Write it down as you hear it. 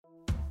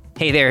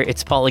Hey there,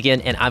 it's Paul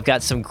again, and I've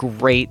got some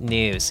great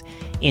news.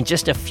 In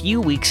just a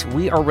few weeks,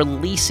 we are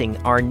releasing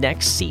our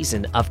next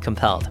season of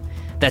Compelled.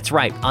 That's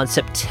right, on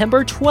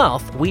September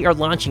 12th, we are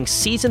launching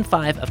Season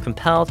 5 of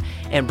Compelled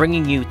and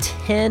bringing you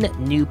 10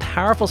 new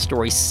powerful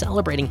stories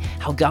celebrating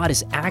how God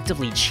is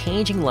actively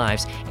changing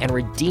lives and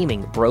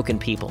redeeming broken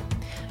people.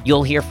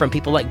 You'll hear from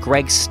people like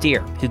Greg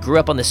Stier, who grew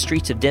up on the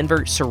streets of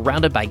Denver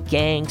surrounded by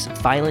gangs,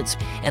 violence,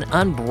 and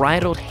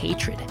unbridled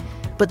hatred.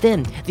 But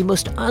then, the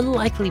most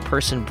unlikely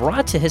person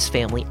brought to his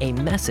family a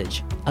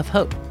message of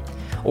hope.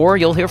 Or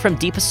you'll hear from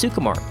Deepa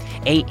Sukumar,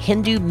 a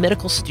Hindu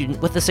medical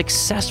student with a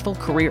successful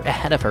career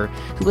ahead of her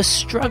who was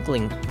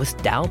struggling with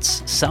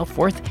doubts,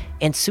 self-worth,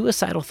 and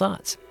suicidal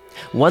thoughts.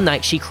 One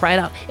night, she cried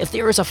out, "If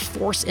there is a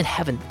force in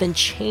heaven, then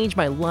change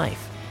my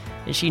life."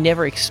 And she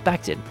never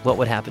expected what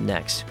would happen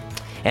next.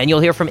 And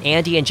you'll hear from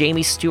Andy and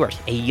Jamie Stewart,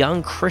 a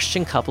young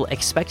Christian couple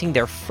expecting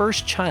their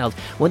first child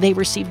when they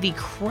received the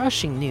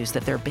crushing news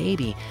that their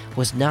baby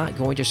was not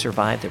going to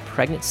survive their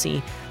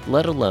pregnancy,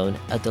 let alone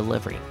a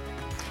delivery.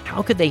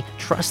 How could they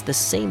trust the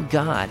same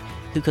God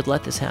who could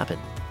let this happen?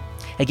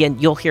 Again,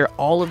 you'll hear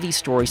all of these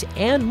stories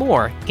and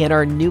more in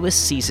our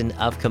newest season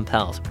of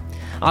Compelled.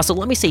 Also,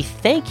 let me say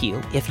thank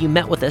you if you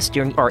met with us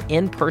during our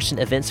in-person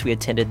events we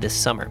attended this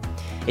summer.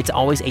 It's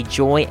always a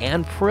joy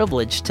and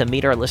privilege to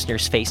meet our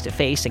listeners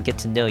face-to-face and get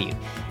to know you.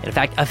 And in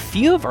fact, a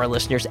few of our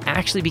listeners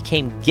actually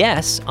became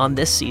guests on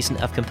this season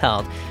of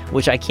Compelled,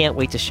 which I can't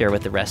wait to share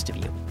with the rest of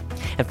you.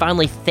 And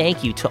finally,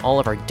 thank you to all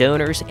of our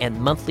donors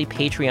and monthly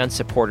Patreon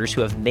supporters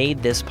who have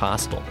made this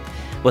possible.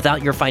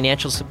 Without your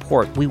financial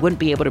support, we wouldn't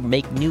be able to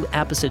make new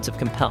episodes of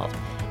Compelled.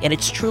 And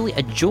it's truly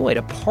a joy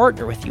to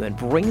partner with you and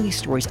bring these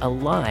stories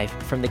alive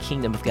from the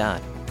kingdom of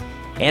God.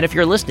 And if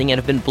you're listening and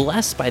have been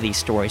blessed by these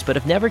stories but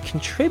have never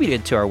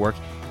contributed to our work,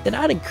 then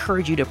I'd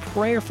encourage you to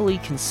prayerfully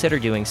consider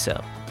doing so.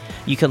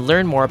 You can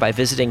learn more by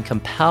visiting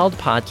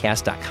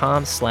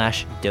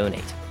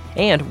compelledpodcast.com/donate.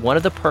 And one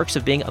of the perks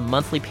of being a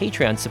monthly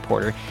Patreon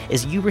supporter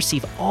is you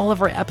receive all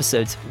of our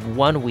episodes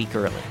 1 week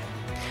early.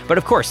 But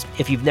of course,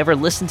 if you've never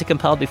listened to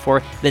Compelled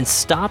before, then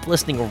stop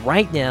listening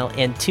right now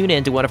and tune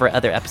in to one of our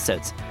other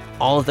episodes.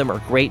 All of them are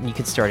great and you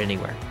can start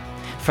anywhere.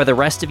 For the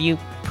rest of you,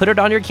 put it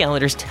on your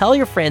calendars, tell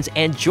your friends,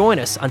 and join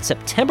us on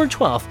September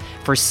 12th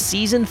for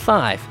Season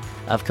 5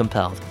 of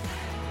Compelled.